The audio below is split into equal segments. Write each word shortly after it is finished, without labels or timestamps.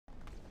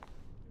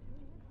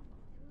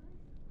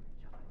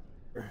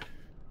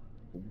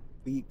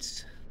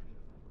Beats.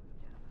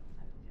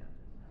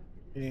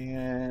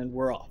 And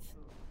we're off.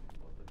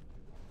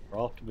 We're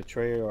off to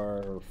betray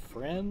our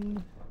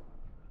friend.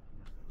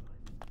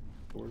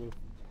 Sort of.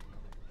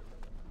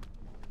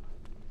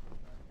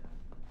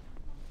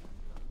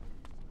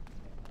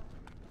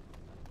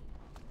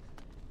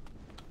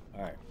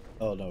 Alright.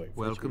 Oh no, wait.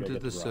 Welcome to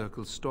the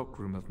Circle's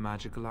stockroom of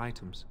magical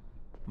items.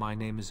 My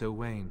name is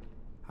Wherein.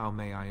 How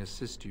may I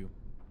assist you?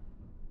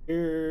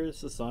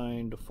 Here's the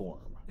sign to form.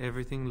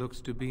 Everything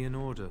looks to be in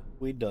order.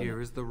 We done Here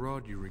it. is the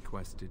rod you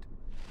requested.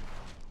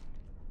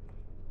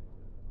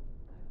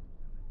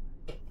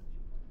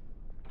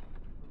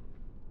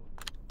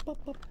 Oh,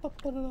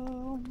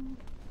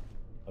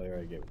 I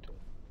already gave it to him.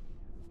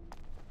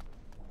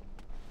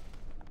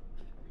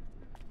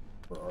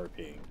 For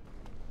RPing.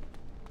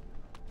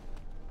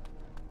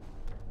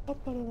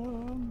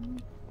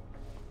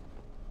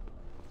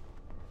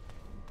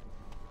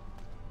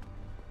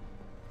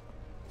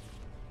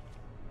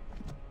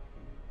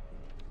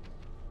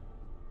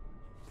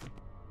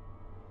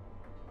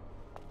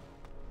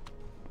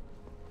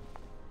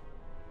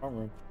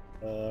 Armor.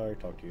 I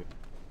already talked to you.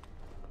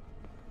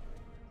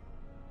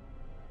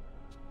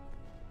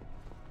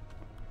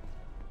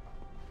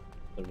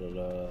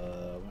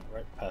 Went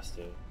right past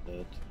it.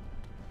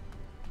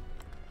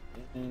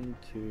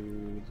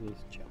 Into this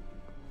chapter.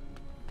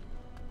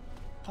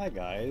 Hi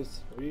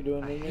guys, what are you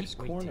doing in the next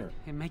corner?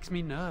 It makes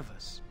me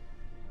nervous.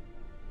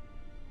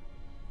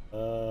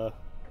 I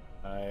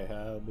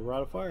have the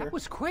Rod of Fire. That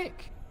was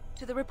quick.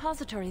 To the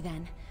repository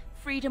then.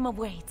 Freedom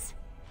awaits.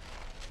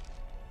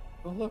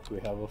 Oh look, we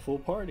have a full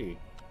party.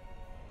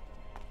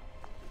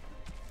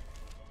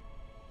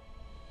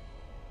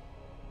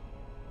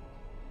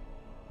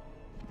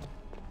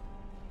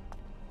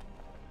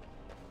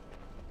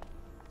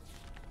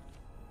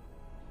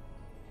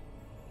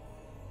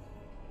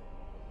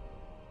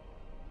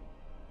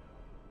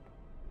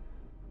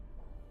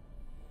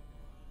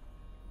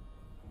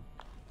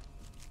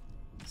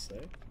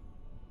 Say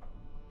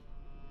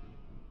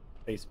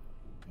basement.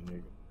 There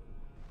you go.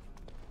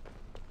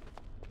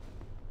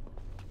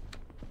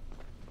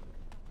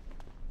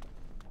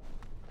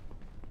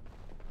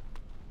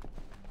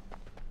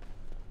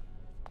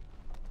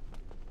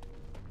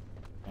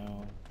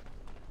 Now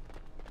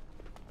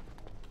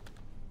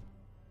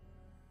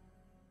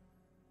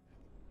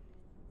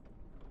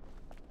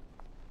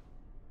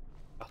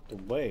out the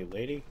way,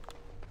 lady.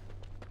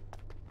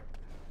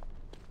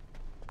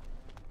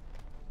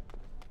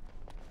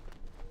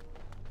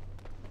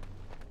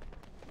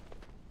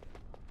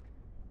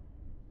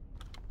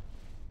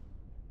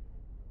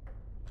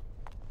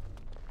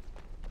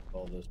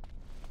 All this.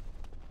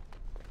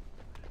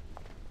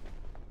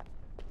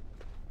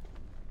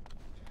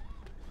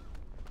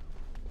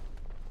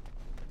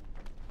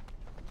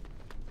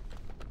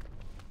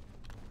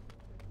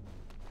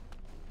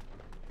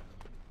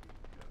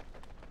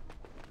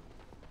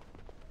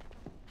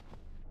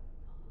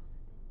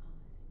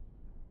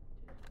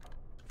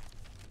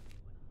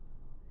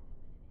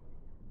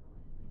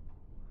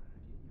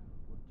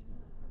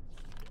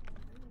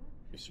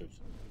 Research.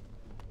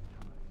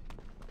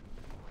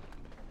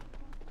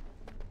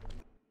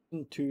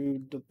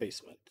 Into the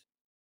basement.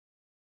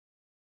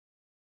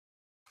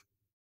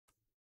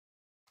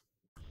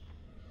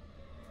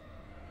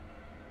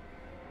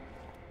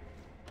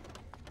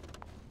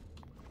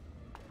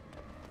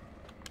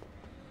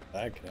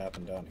 That could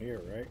happen down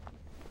here, right?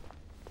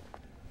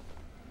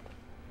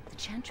 The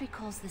Chantry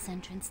calls this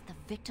entrance the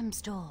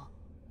Victim's Door.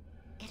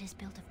 It is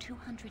built of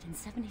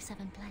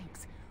 277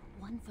 planks,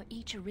 one for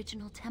each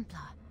original Templar.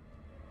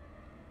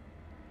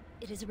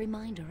 It is a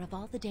reminder of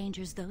all the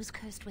dangers those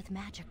cursed with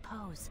magic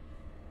pose.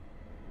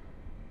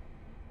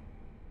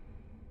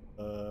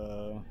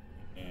 And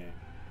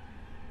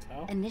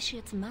how?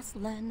 Initiates must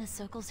learn the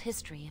Circle's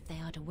history if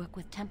they are to work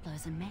with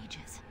Templars and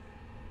mages.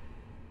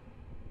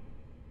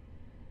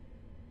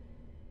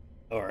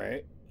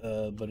 Alright,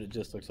 but it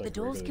just looks like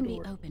The a doors regular can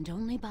door. be opened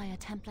only by a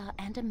Templar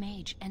and a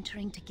mage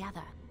entering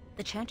together.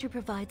 The Chantry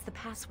provides the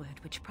password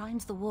which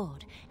primes the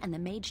ward, and the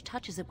mage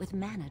touches it with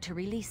mana to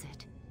release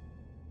it.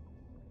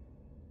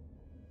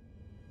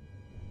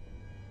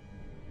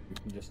 We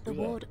can just The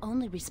do ward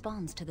only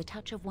responds to the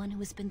touch of one who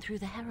has been through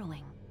the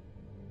harrowing.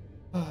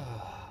 that.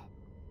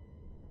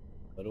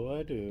 What do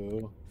I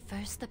do?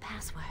 First, the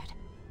password.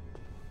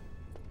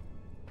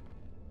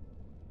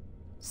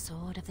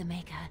 Sword of the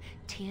Maker,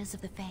 Tears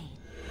of the Fade.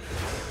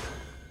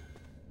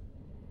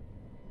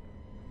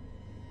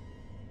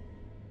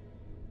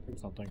 Or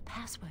something. The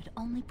password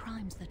only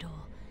primes the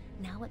door.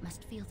 Now it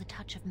must feel the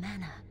touch of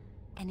mana.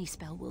 Any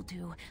spell will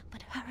do,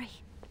 but hurry.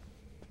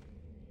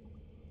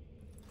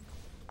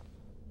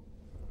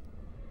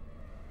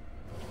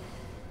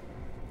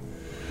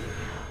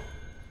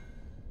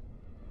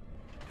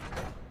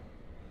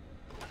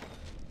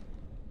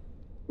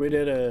 We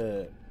did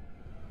it!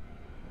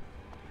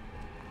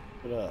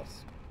 Look at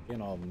us, being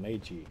all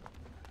magey.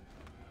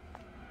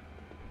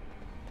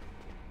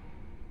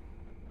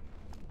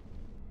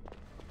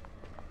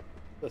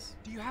 This.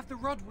 Do you have the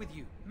rod with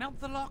you? Melt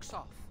the locks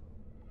off.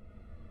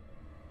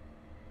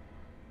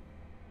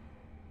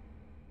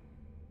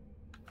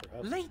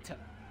 Later?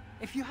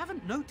 If you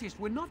haven't noticed,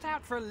 we're not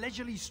out for a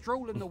leisurely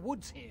stroll in the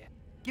woods here.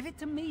 Give it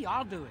to me,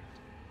 I'll do it.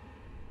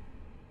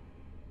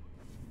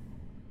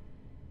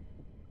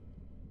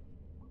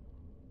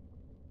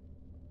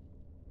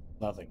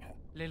 Nothing happened.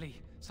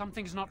 Lily,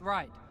 something's not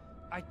right.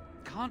 I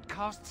can't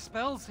cast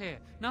spells here.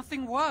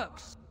 Nothing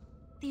works.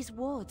 These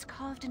wards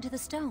carved into the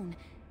stone.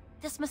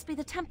 This must be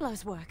the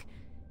Templars' work.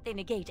 They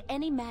negate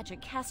any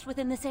magic cast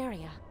within this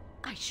area.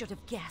 I should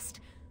have guessed.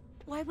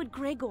 Why would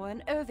Gregor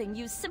and Irving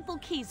use simple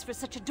keys for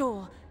such a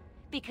door?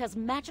 Because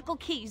magical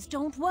keys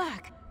don't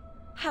work.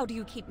 How do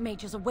you keep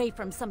mages away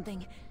from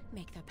something?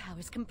 Make their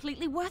powers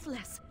completely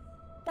worthless.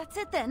 That's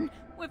it then.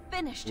 We're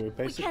finished. We We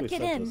basically can't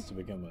get sent in. this to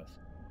begin with.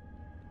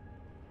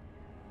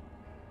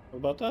 What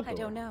about that door? I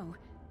don't know.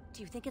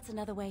 Do you think it's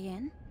another way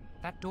in?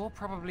 That door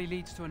probably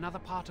leads to another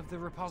part of the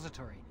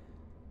repository.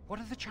 What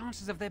are the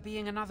chances of there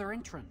being another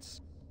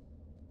entrance?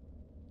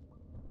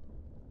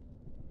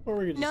 Or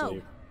we could just No.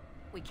 leave.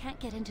 We can't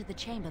get into the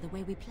chamber the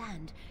way we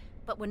planned.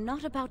 But we're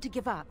not about to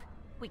give up.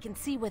 We can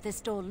see where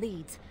this door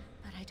leads,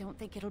 but I don't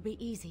think it'll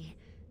be easy.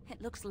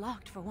 It looks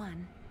locked for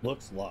one.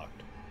 Looks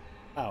locked.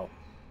 Ow.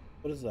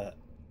 What is that?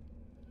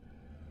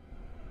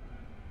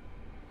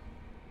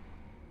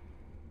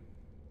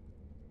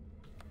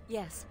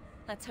 Yes,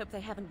 let's hope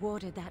they haven't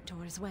warded that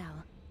door as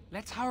well.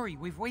 Let's hurry,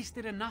 we've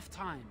wasted enough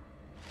time.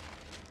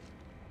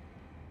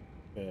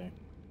 Okay.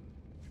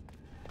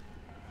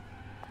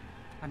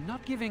 I'm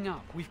not giving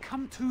up, we've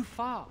come too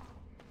far.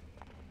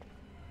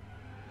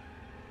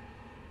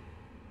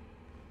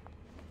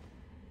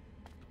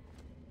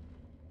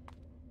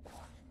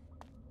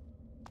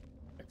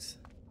 X.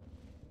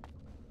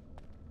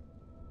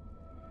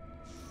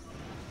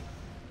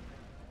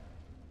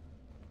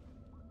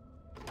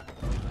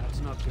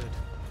 That's not good.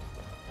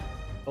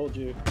 Told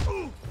you.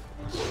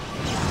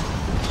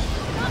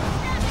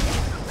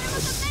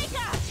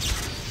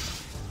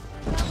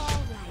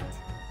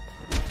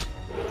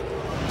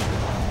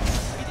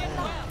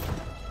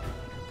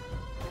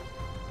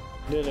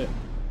 Did it.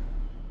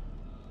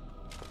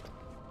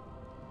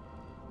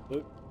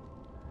 Oop.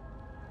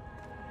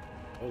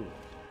 Oh.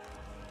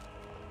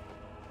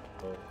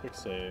 Oh, quick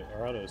save,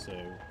 or auto save.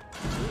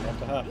 What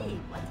to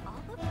happen? What's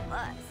all the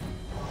fuss?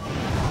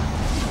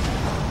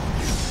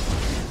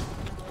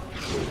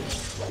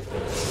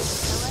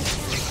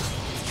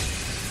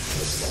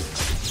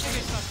 If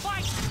it's a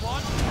fight you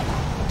want!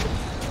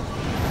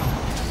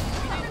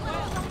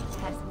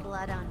 Have some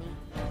blood on me.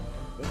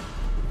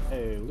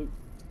 Hey, Luke.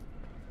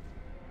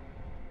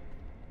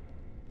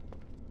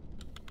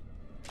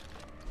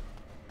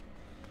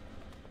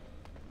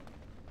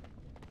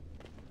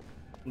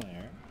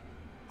 There.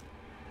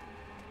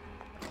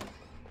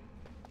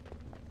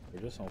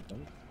 We're just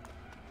open.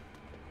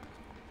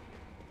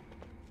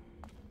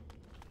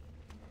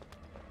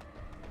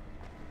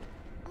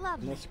 And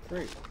Lovely. that's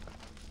great.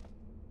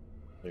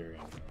 There we go.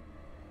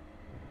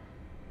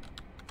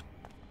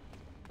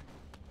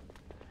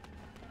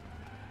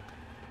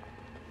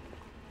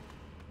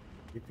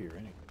 Creepy or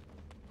anything.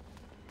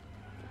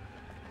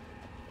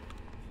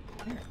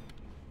 Here.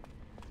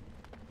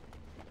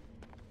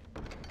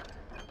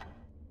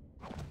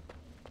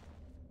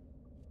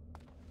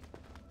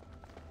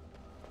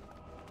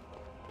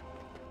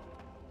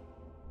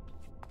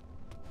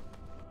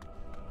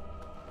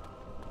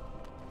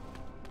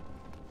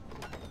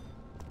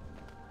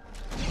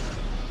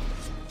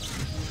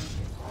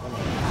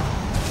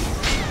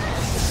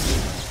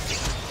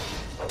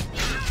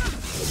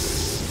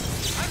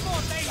 I'm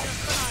more dangerous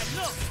than I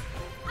look!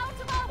 Out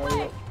of our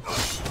way!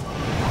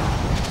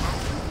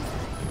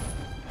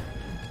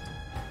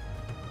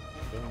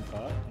 Film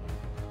pot.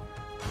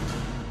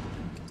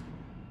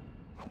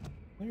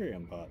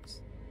 Lyrium pots.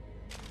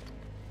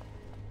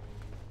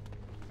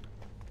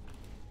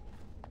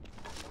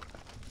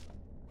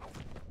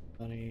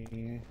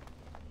 Honey.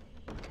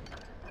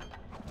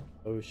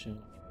 Ocean.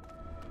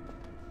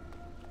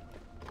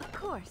 Of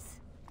course.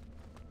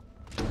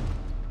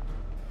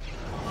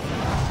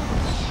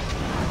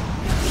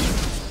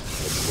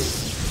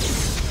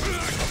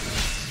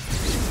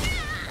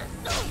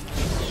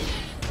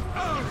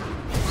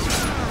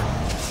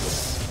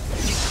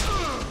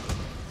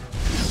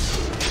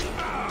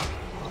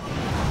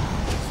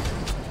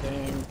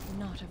 Thing.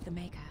 Not of the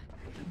Maker.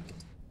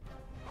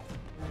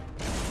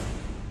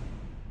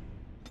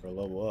 For a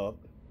level up.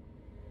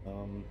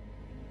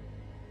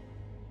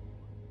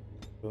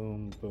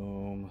 Boom,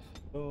 boom,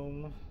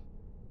 boom.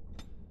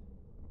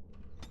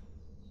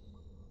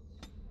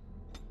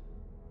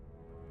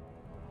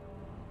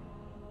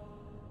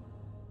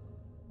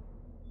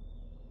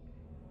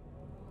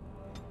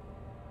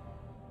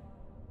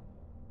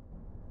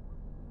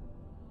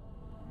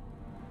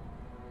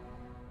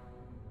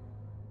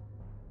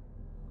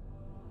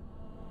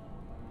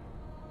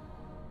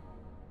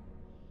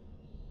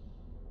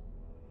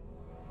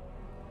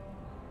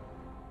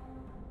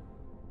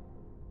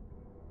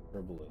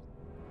 Herbalist.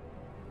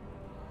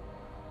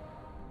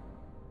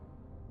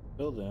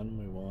 Till then,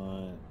 we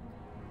want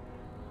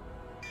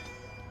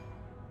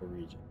a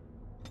region.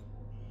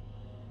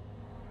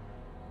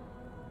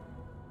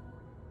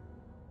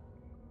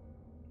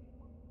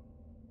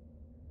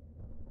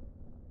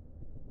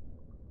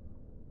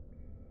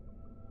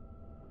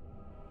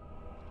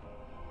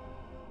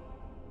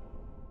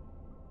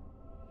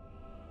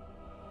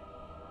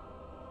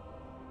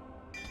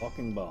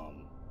 Walking bomb.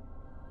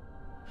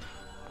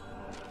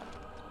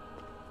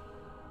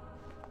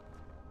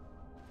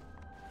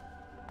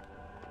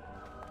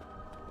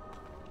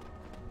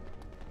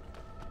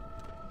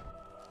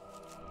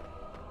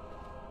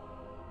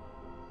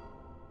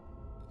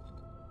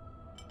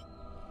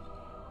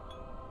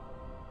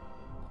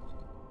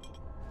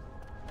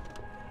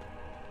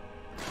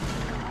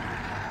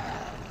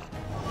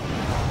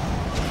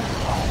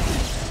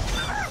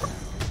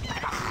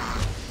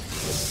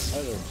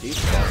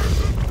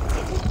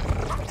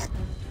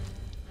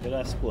 Did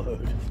I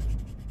explode?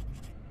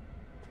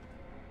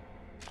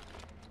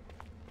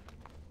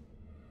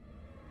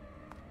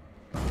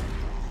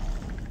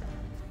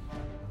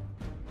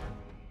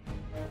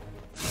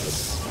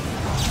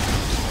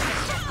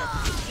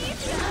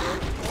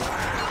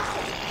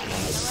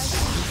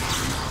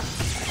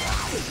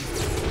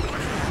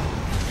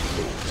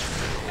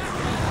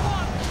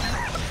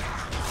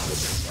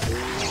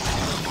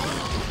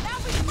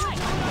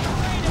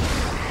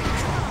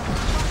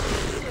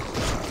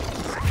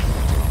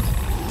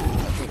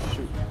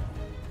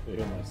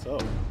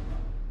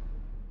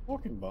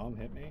 Walking bomb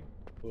hit me.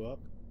 Blew up.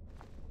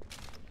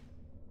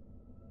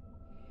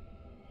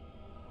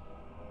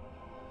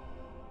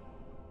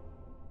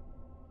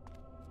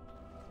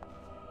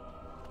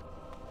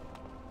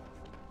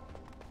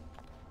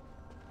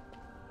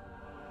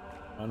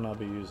 I'll not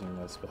be using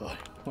that spell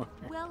anymore.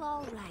 Well,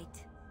 all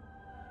right.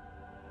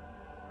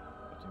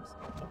 I think so.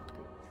 Oh,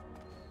 good.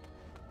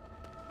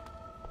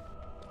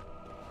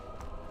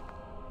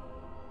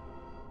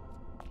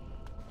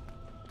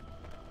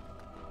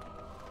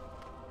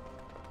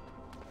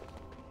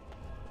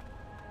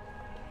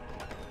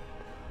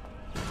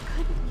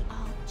 Couldn't we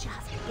all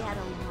just get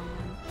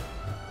along?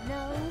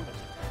 No?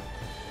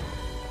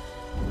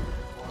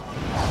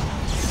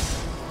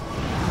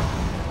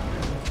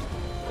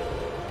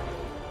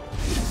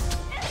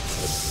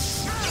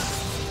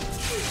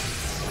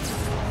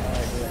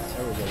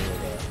 Everybody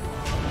with that.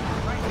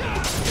 Oh, I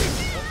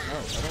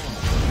don't want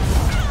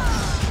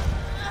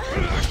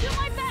Do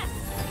my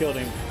best! to. Killed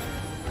him.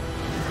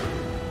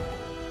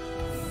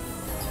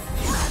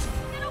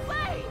 Get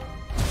away!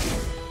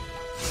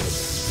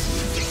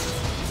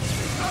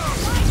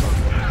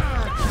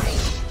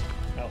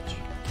 Ouch.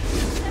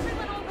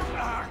 Everyone all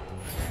right?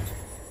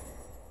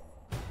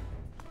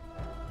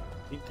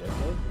 He dead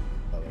though?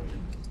 Oh, there he is.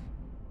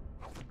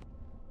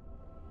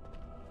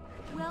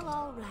 Well,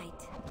 all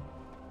right.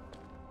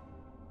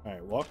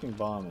 Alright, walking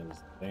bomb is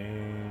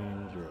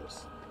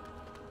dangerous.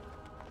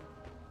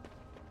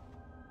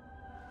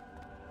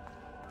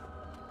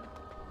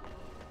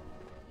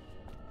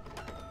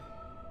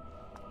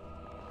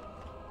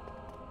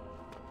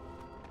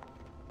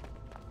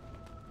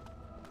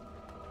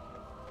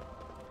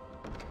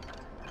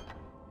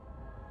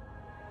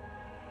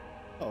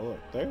 Oh look,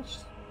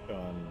 there's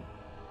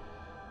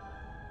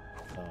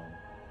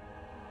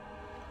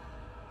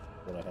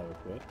what I have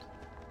equipped.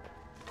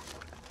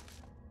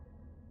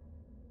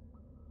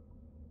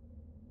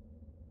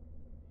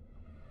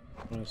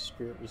 My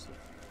spirit was there.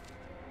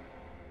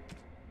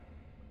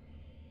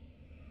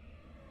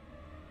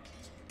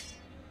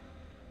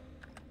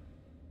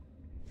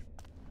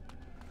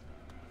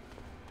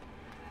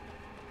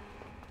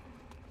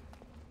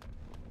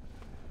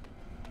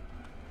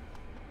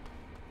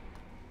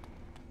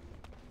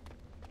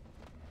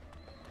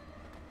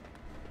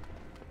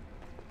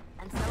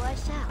 And so I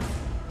shall.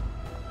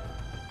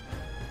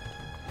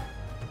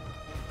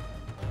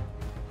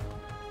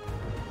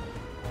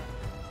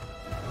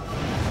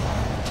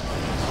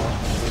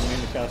 Didn't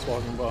mean to cast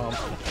walking bomb.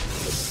 That's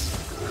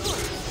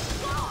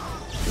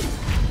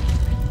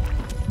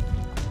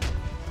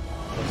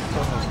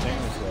so much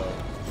damage though.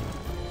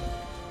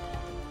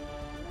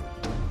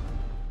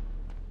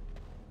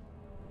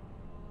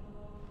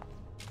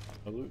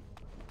 A loot.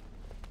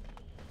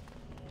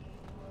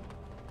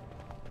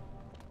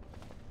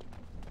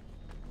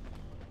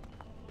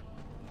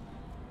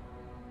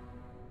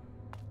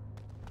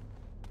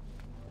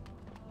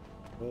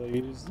 What do I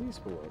use these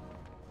for?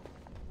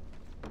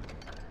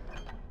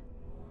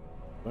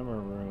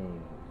 Swimmer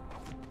room.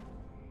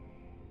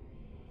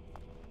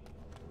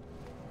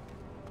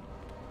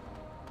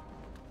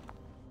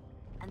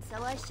 And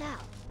so I shall.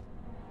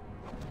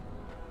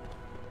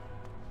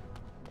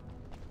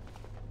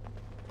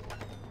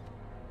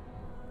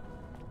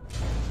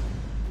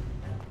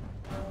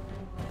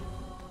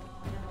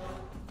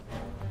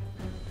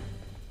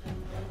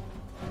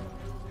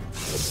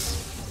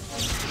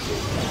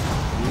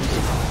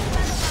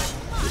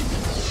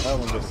 That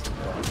one just.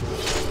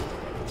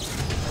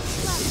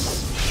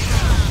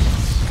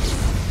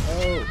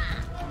 Oh!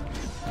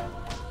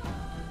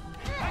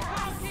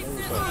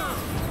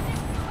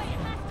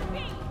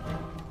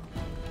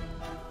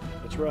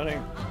 It's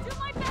running. I'll do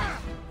my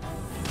best!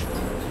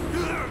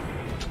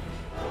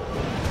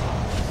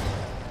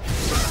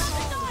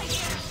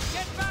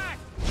 Get back!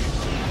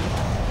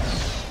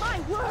 My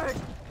word!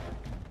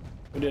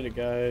 We did it,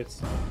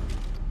 guys.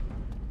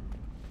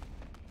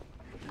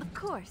 Of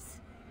course.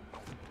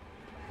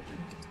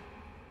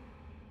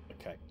 A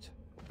kite.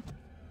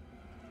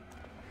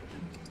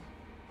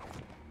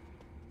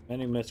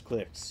 Many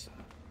misclicks.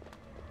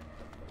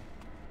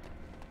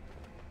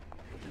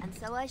 And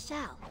so I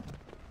shall.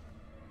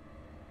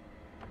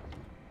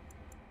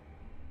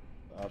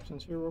 The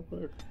options here real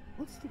quick.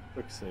 What's the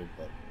quick save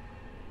button?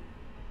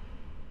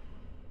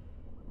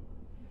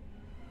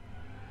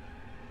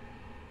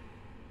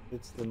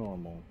 It's the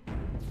normal.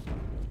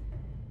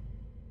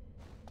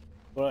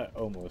 But I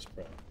almost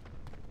pressed.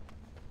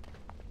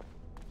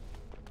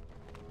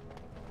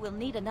 We'll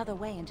need another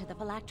way into the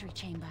phylactery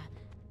chamber.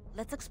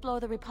 Let's explore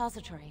the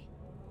repository.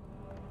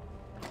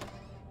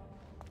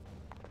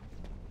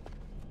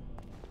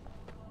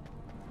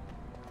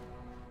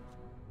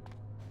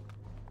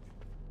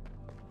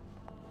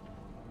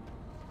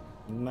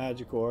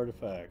 Magical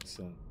artifacts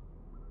and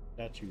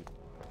statues.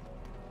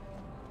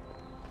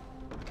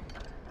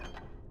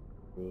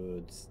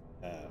 Good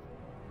stuff.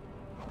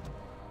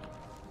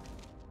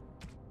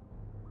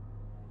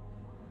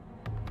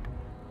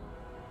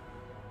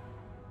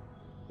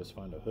 Just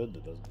find a hood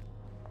that doesn't.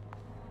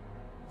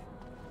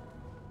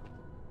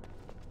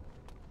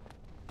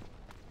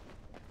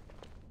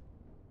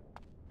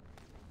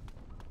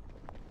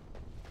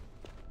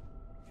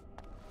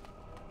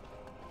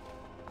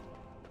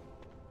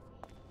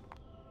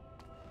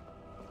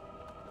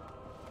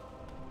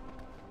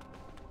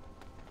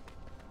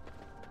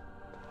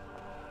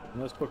 In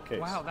this bookcase.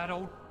 Wow, that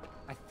old...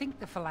 I think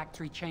the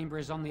phylactery chamber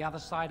is on the other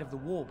side of the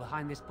wall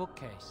behind this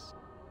bookcase.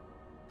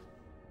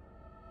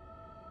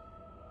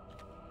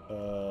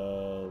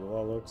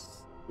 Well,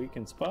 looks weak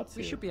in spots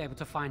We here. should be able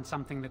to find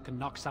something that can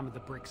knock some of the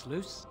bricks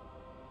loose.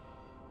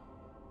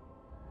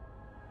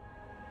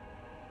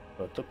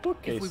 But the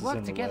bookcase If we is work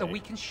in the together, way. we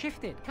can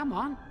shift it. Come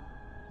on.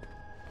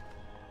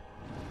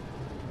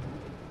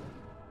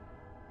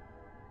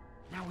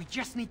 Now we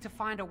just need to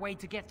find a way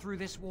to get through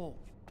this wall.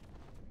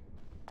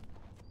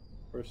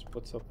 First,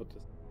 what's up with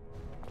this?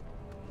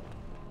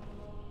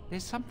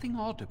 There's something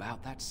odd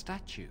about that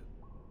statue.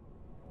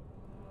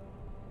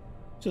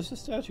 Just a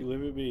statue,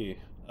 leave it be.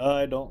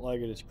 I don't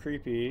like it, it's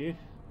creepy.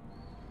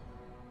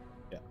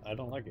 Yeah, I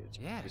don't like it. It's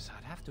Yes,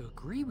 I'd have to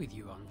agree with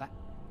you on that.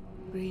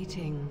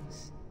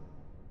 Greetings.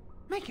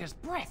 Maker's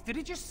breath, did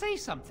it just say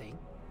something?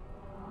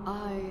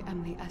 I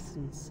am the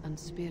essence and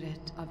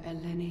spirit of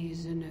Eleni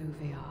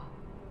Zenobia,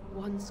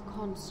 once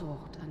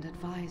consort and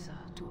advisor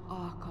to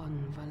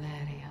Archon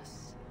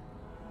Valerius.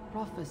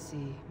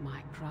 Prophecy,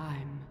 my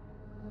crime.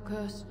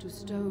 Cursed to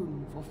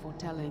stone for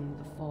foretelling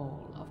the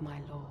fall of my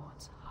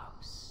lord's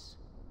house.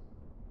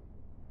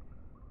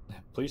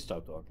 Please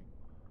stop talking.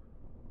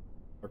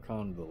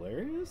 Archon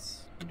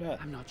Valerius? Who dat?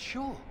 I'm not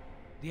sure.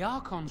 The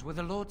Archons were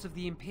the lords of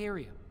the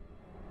Imperium.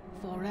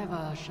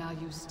 Forever shall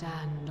you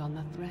stand on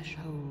the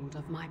threshold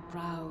of my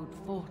proud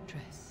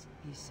fortress,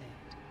 he said,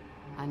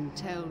 and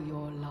tell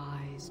your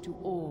lies to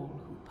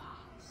all who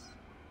pass.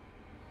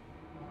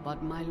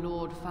 But my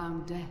lord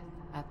found death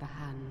at the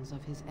hands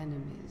of his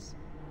enemies,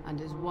 and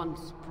his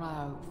once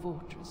proud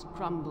fortress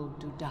crumbled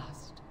to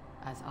dust,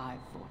 as I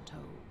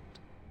foretold.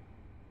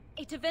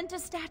 A Tevinter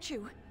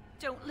statue!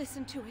 Don't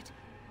listen to it.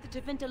 The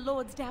Tevinter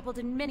lords dabbled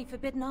in many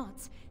forbidden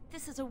arts.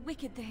 This is a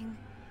wicked thing.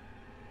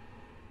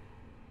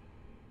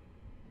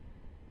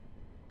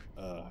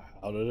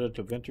 How did a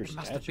Tevinter It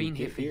must statue have been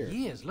here get for here?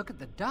 years. Look at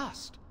the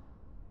dust.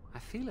 I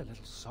feel a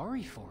little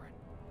sorry for it.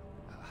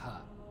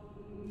 Her.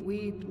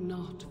 Weep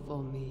not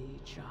for me,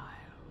 child.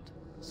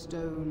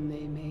 Stone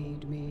they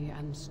made me,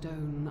 and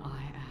stone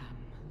I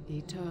am,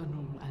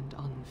 eternal and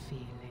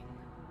unfeeling.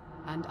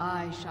 And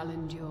I shall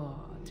endure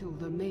till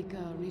the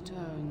Maker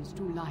returns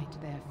to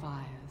light their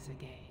fires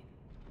again.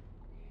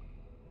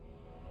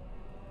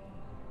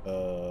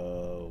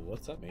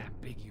 What's that mean?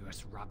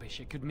 Ambiguous rubbish.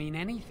 It could mean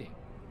anything.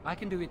 I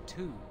can do it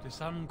too. The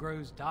sun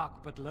grows dark,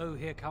 but lo,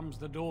 here comes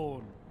the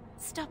dawn.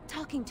 Stop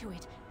talking to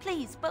it.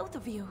 Please, both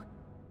of you.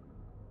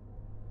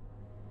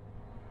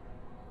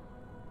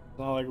 It's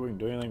not like we can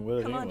do anything with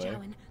it Come on, anyway.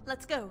 Jowan.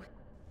 Let's go.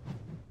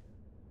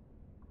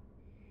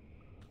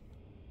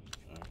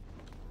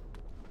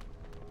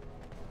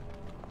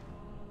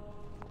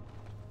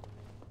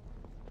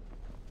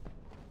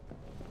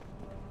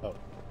 Oh,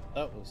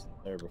 that was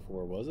there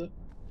before, was it?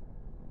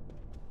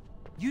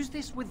 Use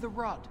this with the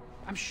rod.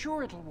 I'm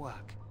sure it'll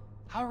work.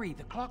 Hurry,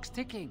 the clock's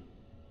ticking.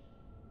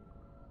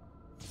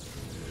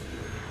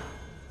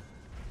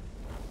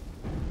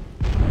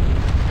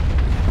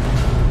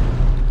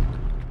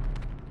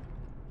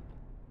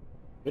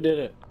 We did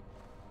it.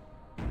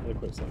 Really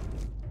quick second.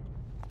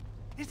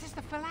 This is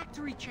the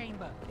phylactery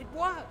chamber. It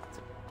worked.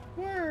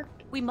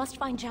 Worked. We must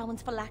find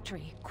Jowan's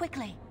phylactery.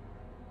 Quickly.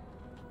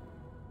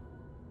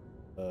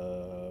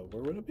 Where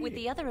would it be? With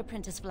the other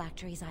apprentice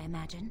phylacteries, I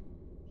imagine.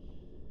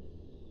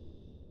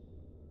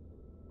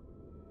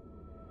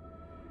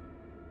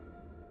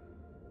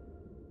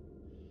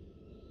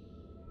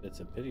 It's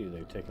a pity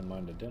they've taken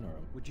mine to dinner.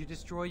 Would you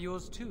destroy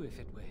yours too if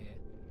it were here?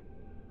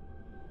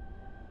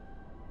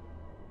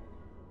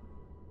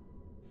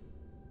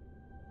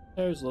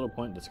 There's a little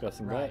point in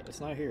discussing Right. that.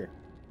 It's not here.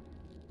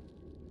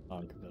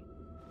 Non-competitive.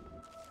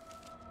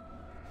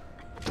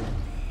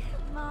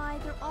 My,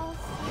 they're all...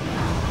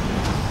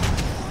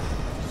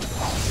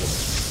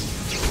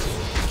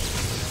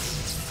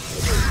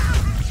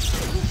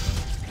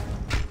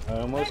 I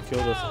almost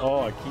killed us.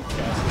 Oh, I keep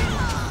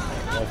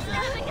casting.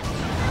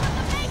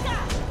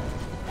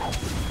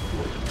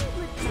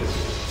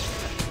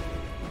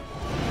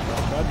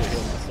 I tried to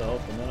heal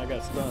myself, and then I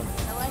got stunned.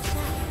 I like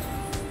that.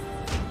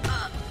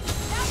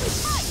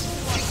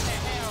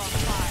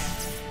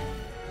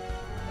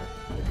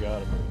 I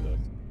gotta move this.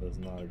 That's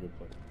not a good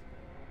place.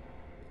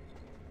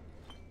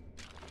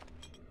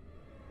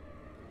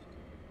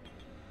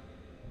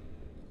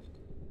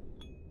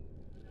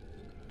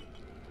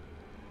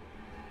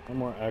 No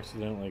more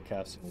accidentally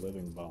casting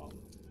living bomb.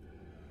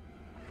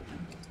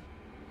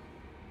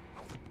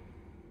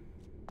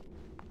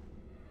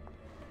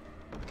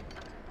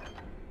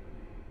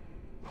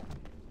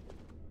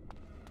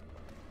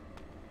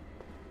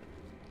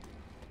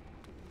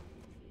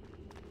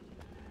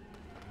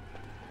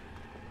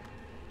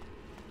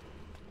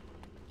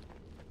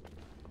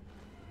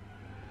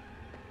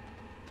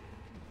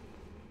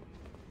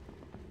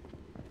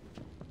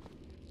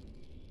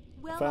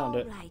 Well, Found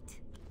it. all right.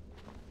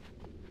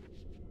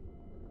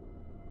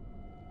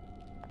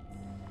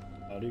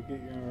 How do you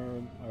get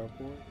your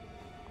report?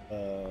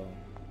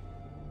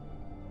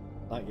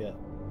 Not yet.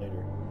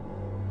 Later.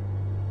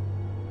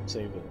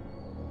 Save it.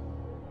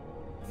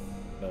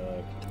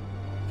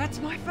 That's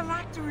my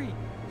phylactery!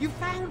 You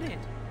found it!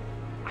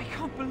 I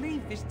can't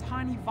believe this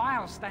tiny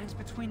vial stands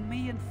between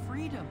me and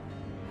freedom.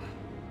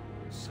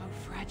 So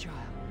fragile.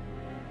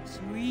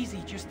 So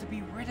easy just to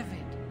be rid of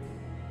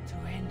it. To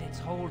end its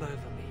hold over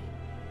me.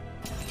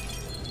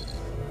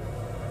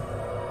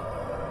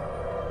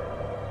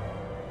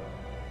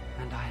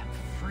 And I am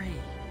free.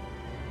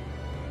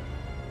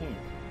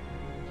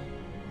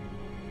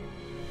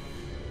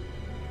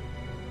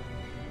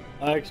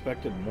 I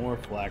expected more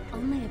phylactery.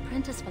 Only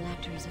apprentice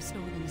phylacteries are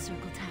stored in the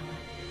Circle Tower.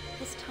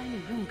 This tiny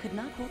room could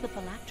not hold the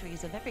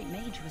phylacteries of every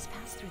mage who has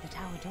passed through the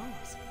tower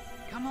doors.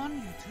 Come on,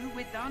 you two.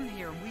 We're done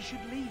here and we should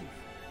leave.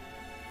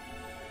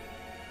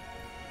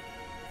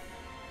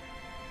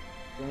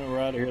 The sooner we're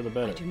out of here, the I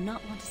better. do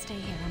not want to stay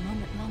here a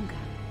moment longer.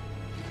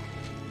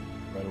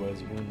 Right away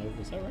as you can move.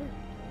 Is that right?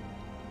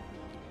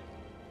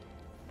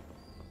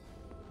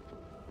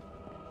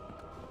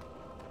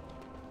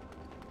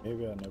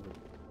 Maybe I never.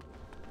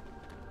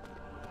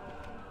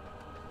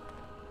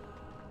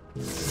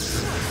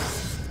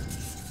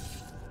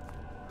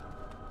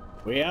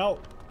 We out.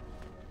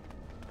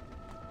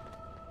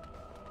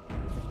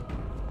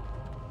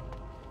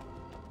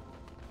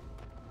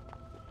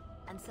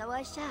 And so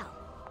I shall.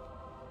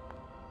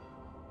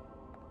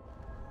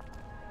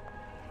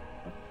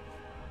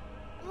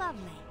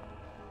 Lovely.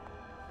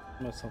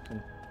 Missed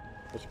something.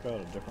 Let's go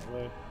out a different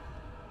way.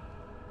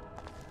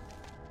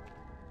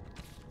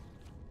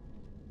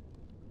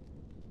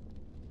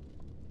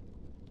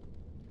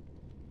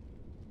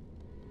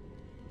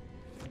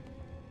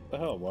 What the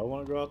hell? Why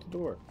want to go out the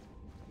door?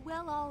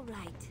 Well, all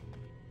right.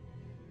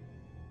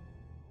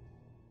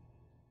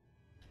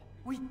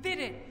 We did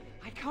it!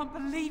 I can't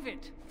believe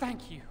it!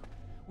 Thank you.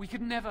 We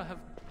could never have...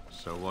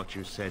 So what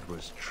you said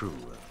was true.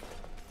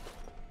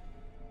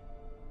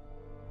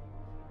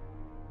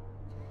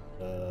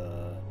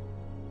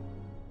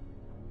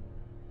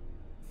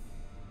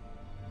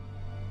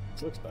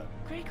 This looks bad.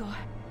 Gregor.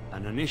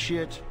 An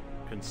initiate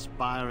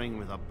conspiring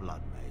with a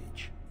blood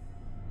mage.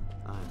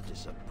 I'm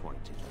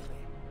disappointed,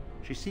 Lily.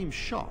 She seems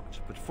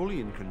shocked, but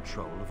fully in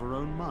control of her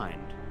own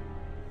mind.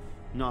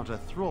 Not a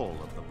thrall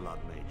of the blood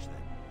mage,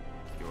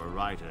 then. You were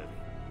right, Irving.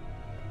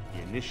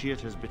 The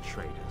initiate has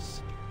betrayed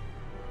us.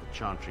 The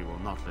Chantry will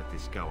not let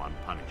this go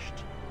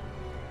unpunished.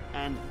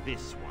 And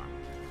this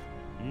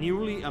one.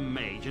 Newly a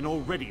mage and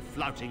already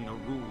flouting the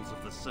rules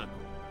of the Circle.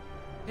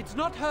 It's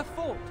not her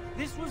fault.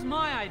 This was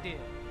my idea.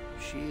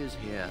 She is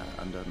here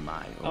under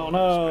my orders, Oh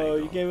no,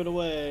 Gregor. you gave it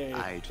away.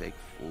 I take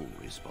full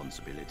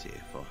responsibility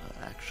for her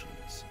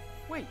actions.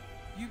 Wait,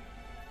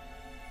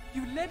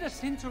 you led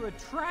us into a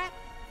trap?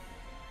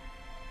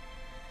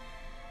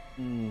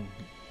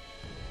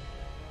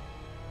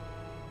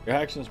 Your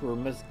actions were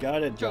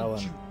misguided, Don't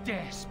Jalen. you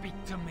dare speak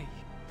to me.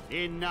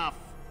 Enough!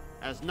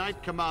 As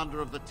Knight Commander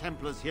of the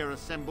Templars here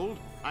assembled,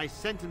 I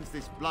sentence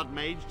this blood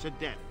mage to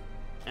death.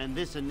 And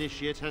this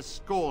initiate has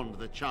scorned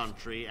the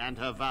Chantry and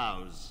her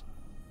vows.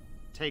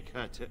 Take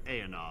her to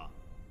Aenar.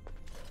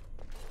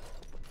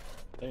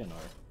 Aenar.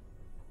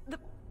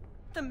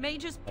 The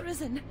Mage's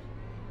prison.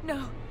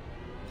 No.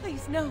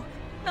 Please, no.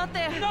 Not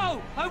there.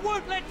 No! I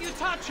won't let you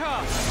touch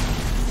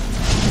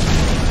her!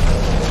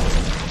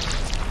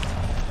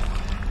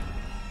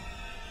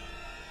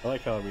 I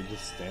like how we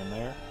just stand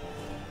there.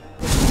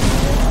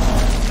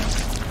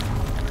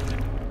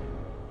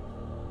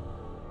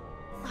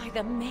 By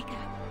the Maker.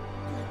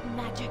 Blood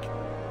magic.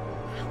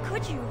 How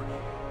could you?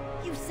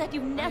 You said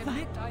you never... I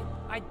admit,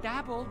 I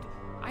dabbled.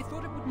 I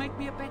thought it would make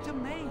me a better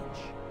mage.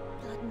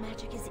 Blood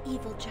magic is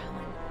evil,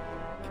 Jowan.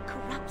 It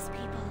corrupts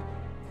people.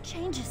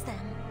 Changes them.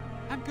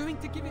 I'm going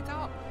to give it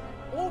up.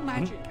 All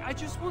magic. I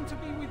just want to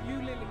be with you,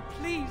 Lily.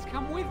 Please,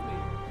 come with me.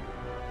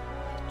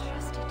 I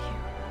trusted you.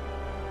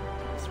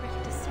 I was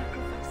ready to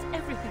sacrifice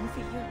everything for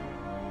you.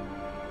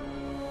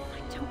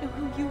 don't know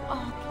who you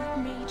are,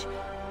 Blood Mage.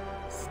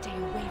 Stay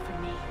away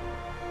from me.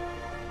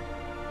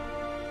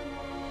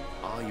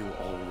 Are you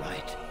all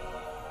right?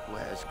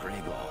 Where's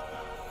Gregor?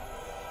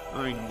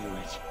 I knew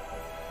it.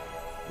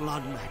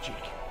 Blood magic.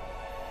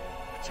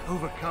 It's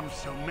overcome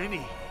so many.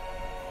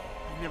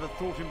 I never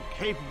thought him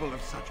capable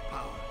of such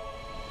power.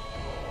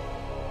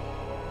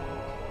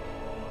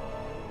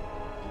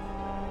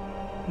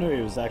 I knew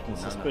he was acting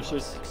None of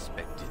suspicious. us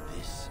expected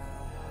this.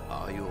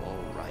 Are you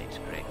all right,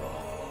 Gregor?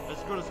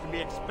 As good as can be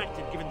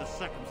expected given the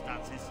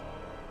circumstances.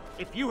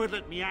 If you had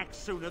let me act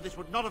sooner, this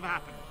would not have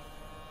happened.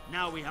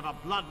 Now we have a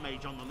blood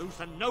mage on the loose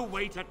and no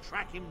way to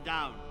track him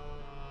down.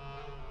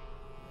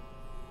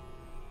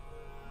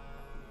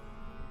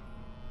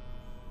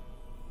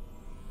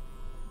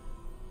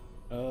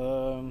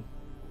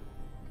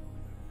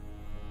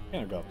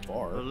 Can't go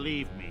far.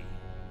 Believe me,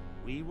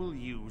 we will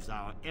use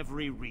our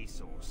every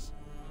resource.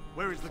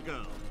 Where is the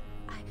girl?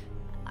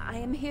 I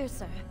am here,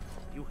 sir.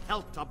 You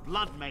helped a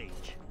blood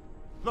mage.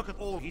 Look at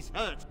all he's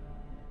hurt.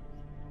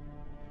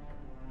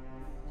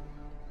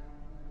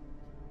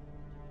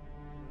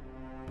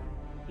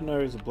 You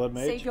know he's a blood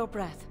mage. Save your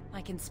breath.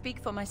 I can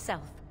speak for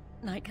myself.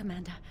 Knight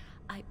Commander,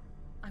 I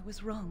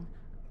was wrong.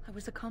 I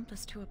was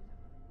accomplice to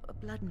a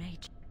blood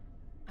mage.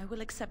 I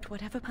will accept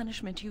whatever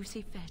punishment you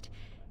see fit.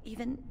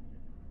 Even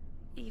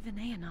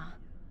Aenar.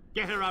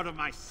 Get her out of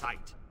my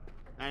sight.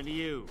 And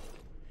you.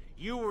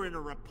 You were in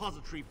a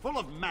repository full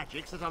of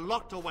magics that are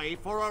locked away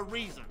for a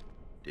reason.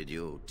 Did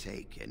you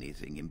take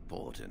anything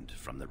important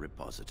from the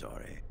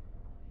repository?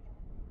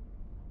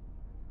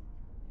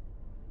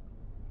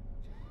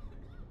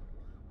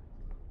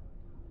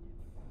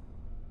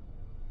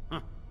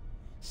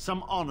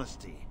 Some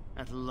honesty,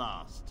 at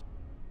last.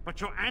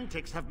 But your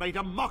antics have made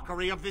a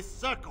mockery of this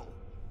circle.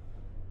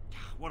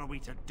 What are we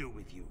to do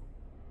with you?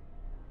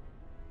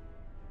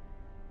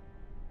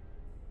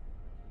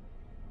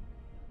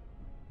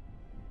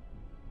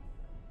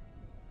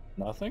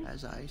 Nothing?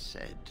 As I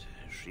said,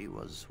 she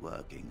was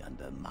working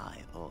under my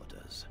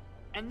orders.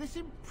 And this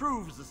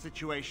improves the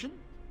situation.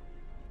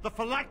 The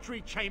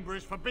phylactery chamber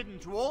is forbidden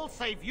to all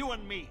save you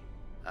and me.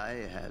 I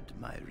had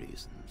my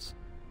reasons.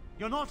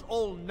 You're not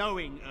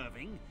all-knowing,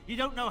 Irving. You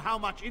don't know how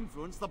much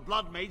influence the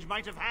Blood Mage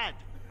might have had.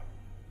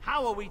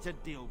 How are we to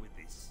deal with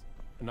this?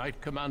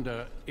 Knight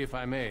Commander, if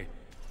I may,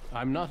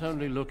 I'm not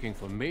only looking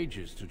for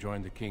mages to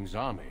join the King's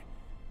army,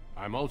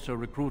 I'm also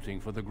recruiting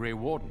for the Grey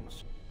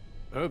Wardens.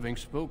 Irving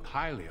spoke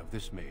highly of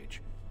this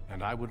mage,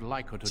 and I would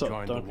like her to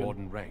join the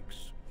Warden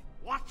ranks.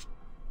 What?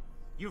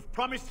 You've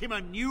promised him a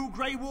new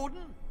Grey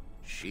Warden?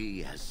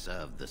 She has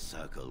served the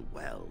Circle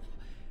well.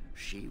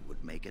 She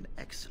would make an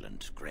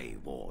excellent Grey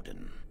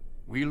Warden.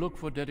 We look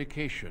for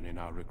dedication in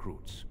our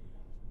recruits.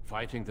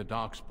 Fighting the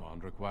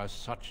Darkspawn requires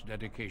such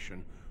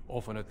dedication,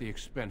 often at the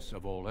expense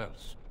of all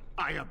else.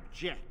 I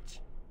object.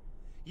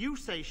 You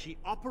say she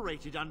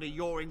operated under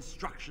your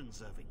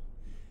instructions, Irving.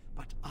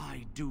 But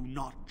I do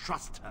not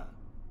trust her.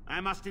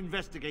 I must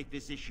investigate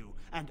this issue,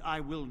 and I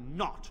will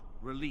not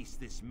release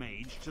this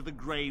mage to the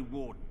Grey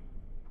Warden.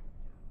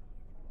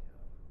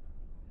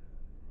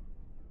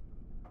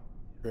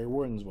 Grey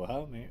Wardens will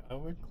help me. I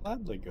would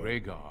gladly go.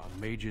 Rhaegar,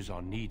 mages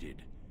are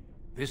needed.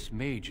 This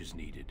mage is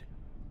needed.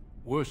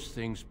 Worse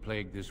things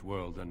plague this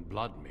world than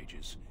blood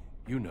mages.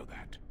 You know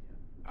that.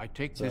 I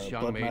take this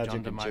young mage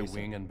under my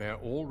wing and bear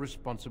all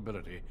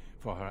responsibility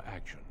for her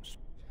actions.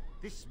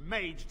 This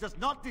mage does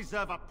not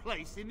deserve a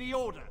place in the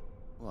Order.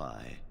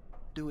 Why?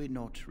 Do we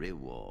not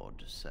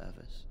reward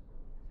service?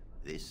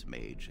 This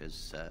mage has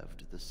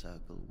served the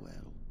Circle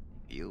well.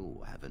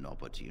 You have an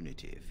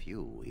opportunity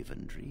few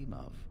even dream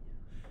of.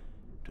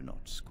 Do not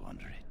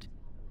squander it.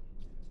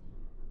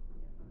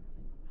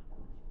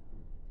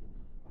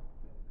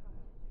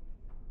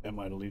 Am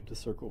I to leave the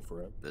Circle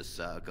forever? The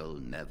Circle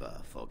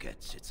never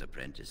forgets its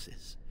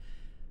apprentices.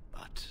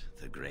 But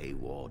the Grey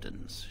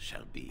Wardens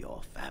shall be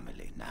your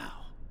family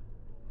now.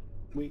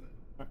 We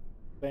are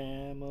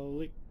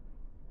family.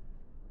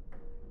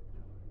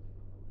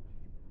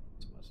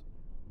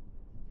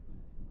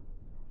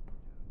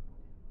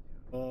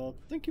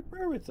 Thank you for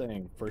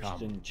everything, First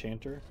Come.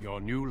 Enchanter. Your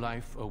new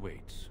life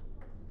awaits.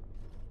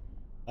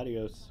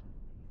 Adios.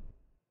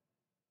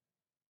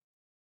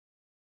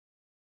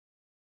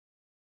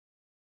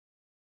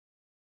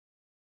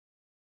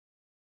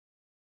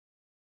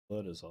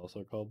 Blood is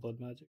also called blood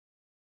magic.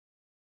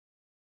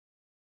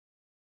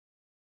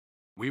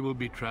 We will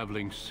be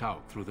traveling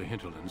south through the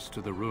hinterlands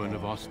to the ruin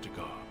of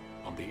Ostagar,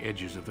 on the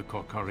edges of the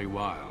Korkari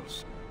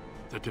Wilds.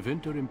 The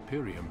Tevinter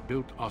Imperium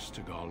built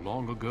Ostagar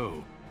long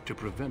ago to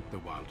prevent the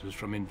Wilders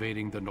from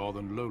invading the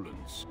northern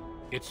lowlands.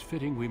 It's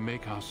fitting we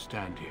make our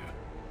stand here,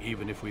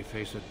 even if we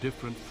face a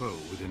different foe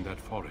within that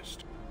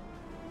forest.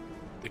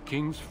 The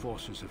King's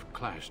forces have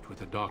clashed with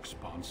the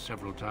Darkspawn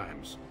several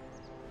times,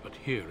 but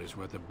here is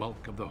where the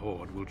bulk of the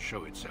Horde will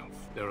show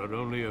itself. There are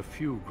only a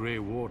few Grey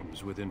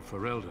Wardens within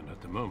Ferelden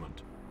at the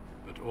moment,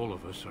 but all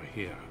of us are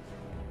here.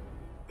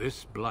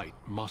 This blight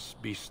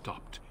must be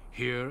stopped,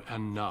 here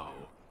and now.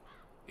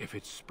 If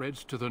it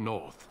spreads to the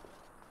north,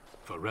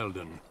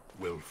 Ferelden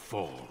will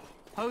fall.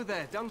 Ho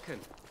there, Duncan.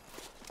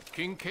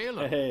 King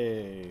Caleb.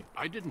 Hey.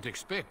 I didn't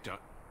expect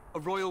A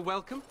royal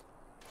welcome?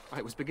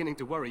 I was beginning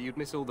to worry you'd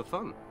miss all the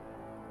fun.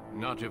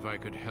 Not if I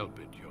could help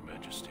it, Your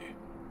Majesty.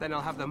 Then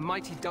I'll have the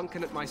mighty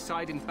Duncan at my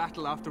side in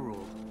battle after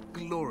all.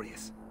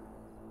 Glorious.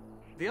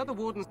 The other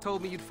wardens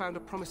told me you'd found a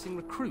promising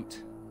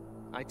recruit.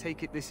 I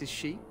take it this is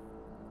she?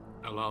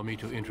 Allow me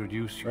to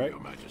introduce you, Your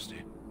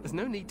Majesty. There's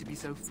no need to be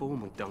so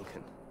formal,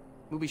 Duncan.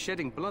 We'll be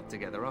shedding blood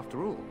together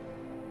after all.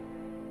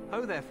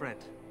 Ho there, friend.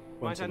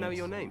 Might I know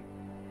your name?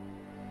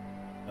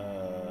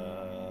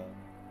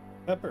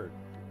 Pepper.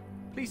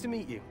 Pleased to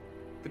meet you.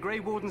 The Grey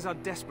Wardens are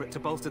desperate to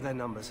bolster their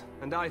numbers,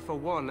 and I, for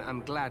one,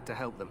 am glad to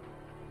help them.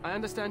 I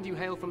understand you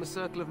hail from the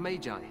Circle of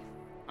Magi.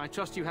 I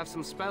trust you have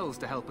some spells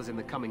to help us in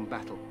the coming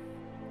battle.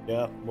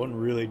 Yeah, one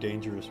really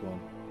dangerous one.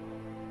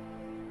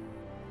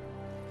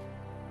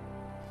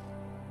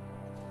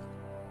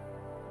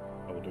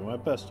 I will do my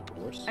best, of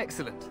course.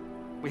 Excellent.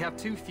 We have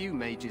too few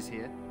mages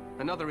here.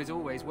 Another is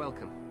always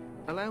welcome.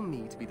 Allow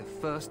me to be the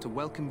first to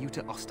welcome you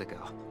to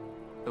Ostagar.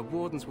 The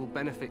Wardens will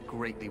benefit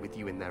greatly with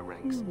you in their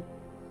ranks.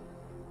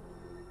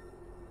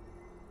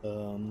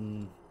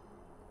 You're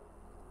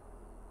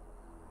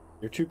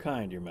too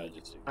kind, Your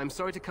Majesty. I'm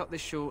sorry to cut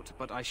this short,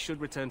 but I should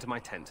return to my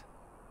tent.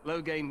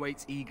 Loghain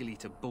waits eagerly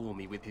to bore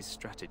me with his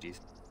strategies.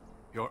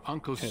 Your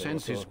uncle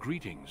sends his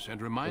greetings and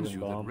reminds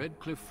you that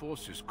Redcliffe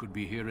forces could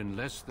be here in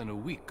less than a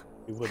week.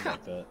 He would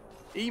like that.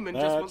 Eamon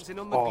just wants in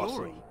on the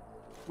glory.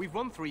 We've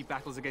won 3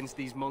 battles against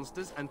these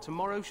monsters, and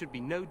tomorrow should be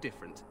no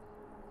different.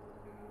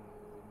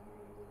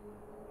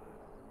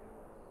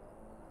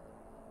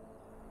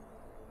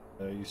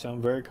 You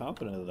sound very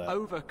confident of that.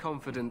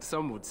 Overconfident,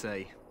 some would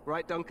say.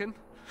 Right, Duncan?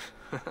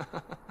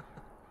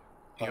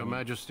 Your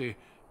Majesty,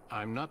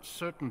 I'm not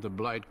certain the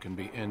Blight can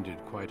be ended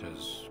quite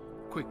as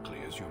quickly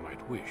as you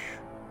might wish.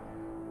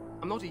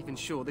 I'm not even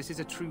sure this is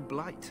a true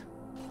Blight.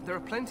 There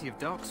are plenty of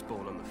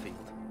Darkspawn on the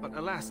field, but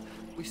alas,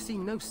 we've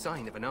seen no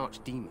sign of an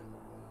archdemon.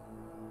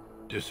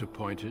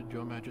 Disappointed,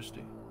 Your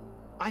Majesty?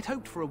 I'd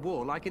hoped for a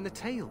war like in the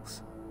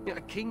tales.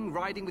 A king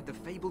riding with the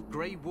fabled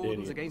Grey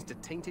Wardens against a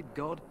tainted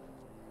god.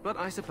 But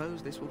I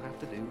suppose this will have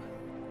to do.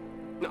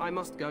 I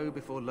must go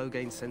before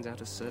Loghain sends out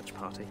a search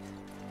party.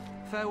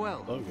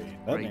 Farewell, Loghain,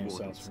 that Grey name Wardens.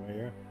 sounds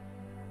familiar.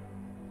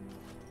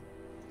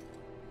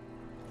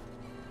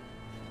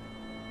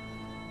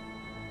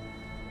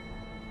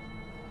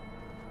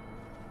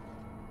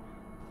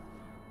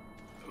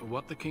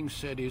 What the king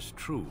said is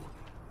true.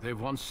 They've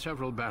won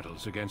several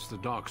battles against the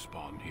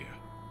Darkspawn here.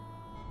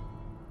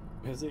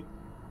 Is he?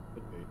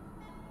 Could be.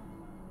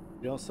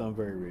 You don't sound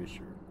very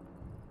reassured.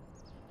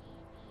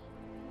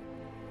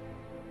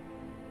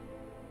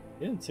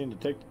 He didn't seem to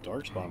take the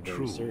Darkspawn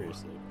very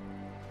seriously.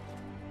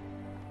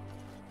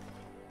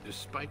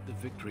 Despite the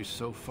victory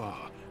so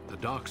far, the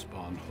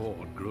Darkspawn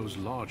horde grows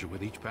larger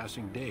with each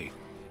passing day.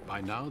 By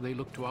now, they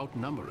look to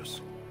outnumber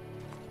us.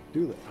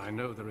 Do they? I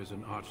know there is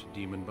an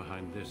archdemon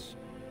behind this,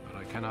 but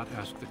I cannot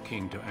ask the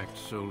king to act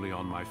solely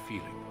on my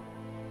feeling.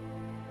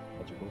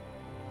 Logical.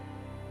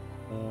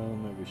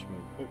 Maybe we should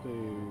move quickly.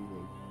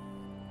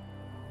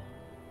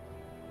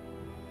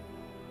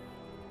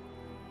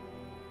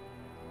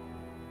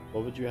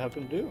 What would you have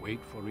him do?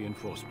 Wait for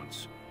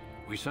reinforcements.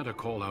 We sent a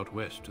call out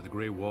west to the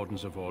Grey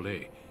Wardens of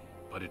Orlais,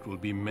 but it will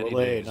be many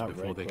days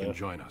before they can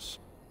join us.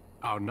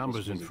 Our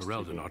numbers in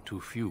Ferelden are too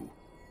few.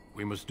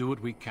 We must do what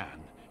we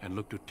can and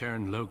look to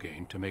turn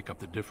Loghain to make up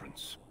the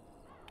difference.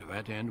 To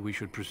that end, we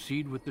should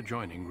proceed with the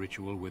joining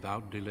ritual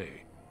without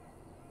delay.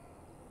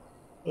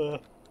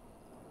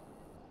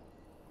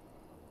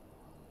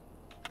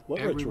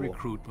 Every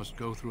recruit must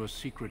go through a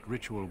secret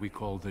ritual we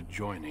call the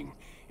joining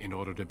in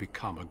order to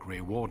become a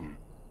Grey Warden.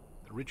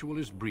 The ritual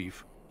is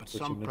brief, but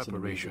some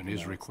preparation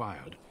is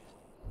required.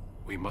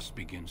 We must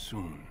begin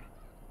soon.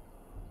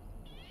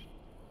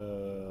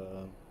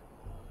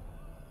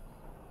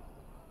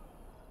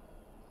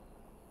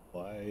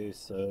 Why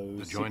so?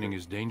 The joining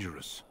is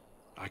dangerous.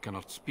 I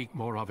cannot speak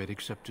more of it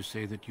except to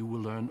say that you will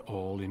learn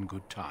all in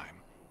good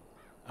time.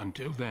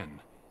 Until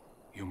then,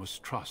 you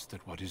must trust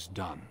that what is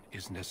done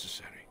is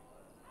necessary.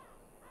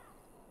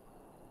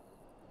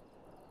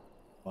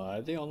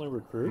 Why the only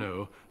recruit?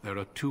 No, there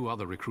are 2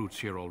 other recruits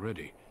here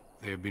already.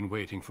 They have been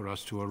waiting for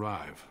us to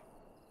arrive.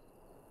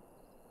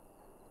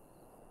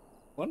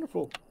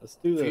 Wonderful. Let's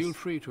do this. Feel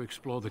free to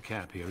explore the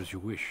camp here as you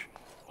wish.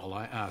 All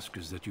I ask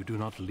is that you do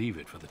not leave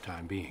it for the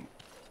time being.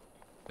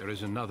 There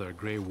is another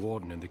Grey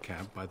Warden in the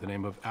camp by the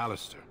name of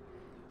Alistair.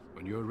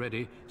 When you're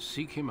ready,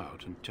 seek him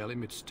out and tell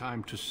him it's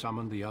time to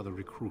summon the other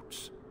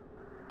recruits.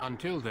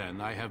 Until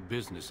then, I have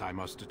business I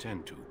must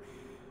attend to.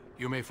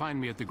 You may find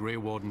me at the Grey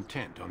Warden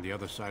tent on the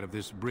other side of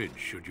this bridge,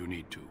 should you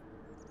need to.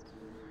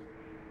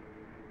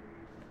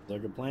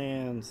 Like a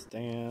plan,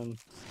 Stan.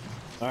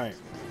 Alright.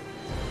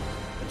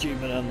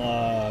 Achievement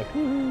unlocked.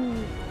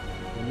 Woohoo!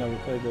 I've never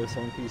played this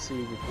on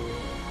PC before.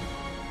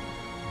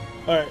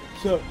 Alright,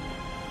 so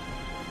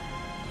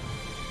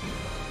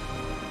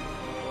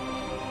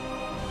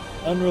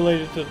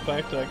unrelated to the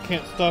fact that I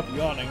can't stop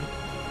yawning,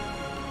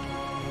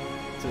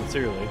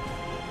 sincerely,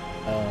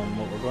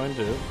 what we're going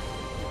to do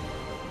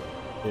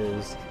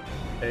is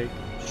take.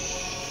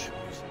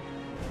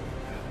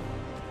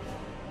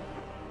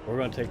 We're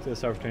going to take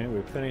this opportunity.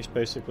 We've finished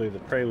basically the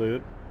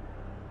prelude,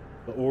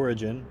 the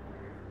origin,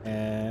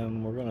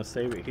 and we're going to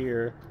save it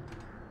here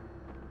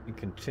and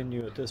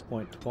continue at this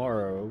point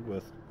tomorrow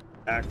with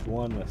Act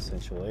 1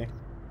 essentially.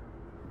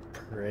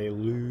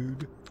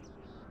 Prelude.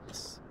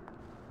 So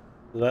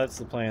that's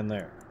the plan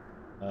there.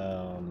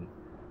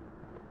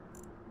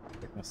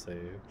 Check my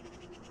save.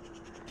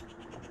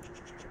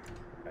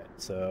 Alright,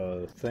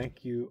 so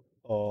thank you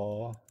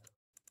all.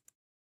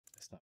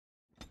 It's not.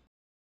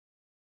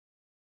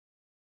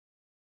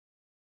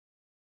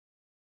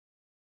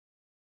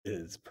 It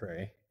is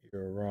pray.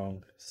 You're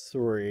wrong.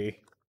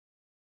 Sorry.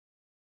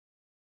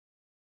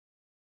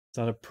 It's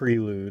not a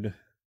prelude.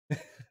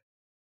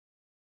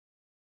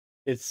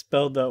 It's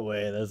spelled that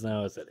way. That's not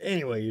how it said.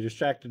 Anyway, you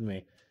distracted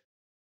me.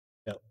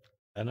 Yep.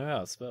 I know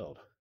how it's spelled.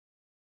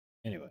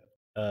 Anyway,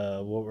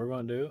 what we're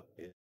going to do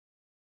is,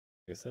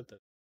 like I said, that'll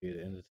be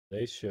the end of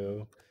today's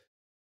show.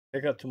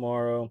 Pick up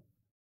tomorrow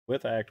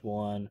with Act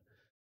 1,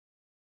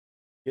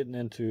 getting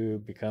into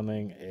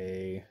becoming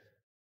a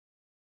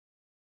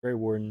Grey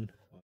Warden.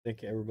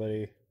 Thank you,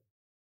 everybody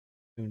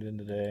tuned in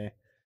today,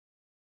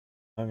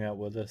 hung out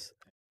with us.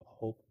 I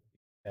hope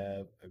you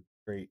have a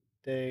great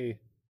day.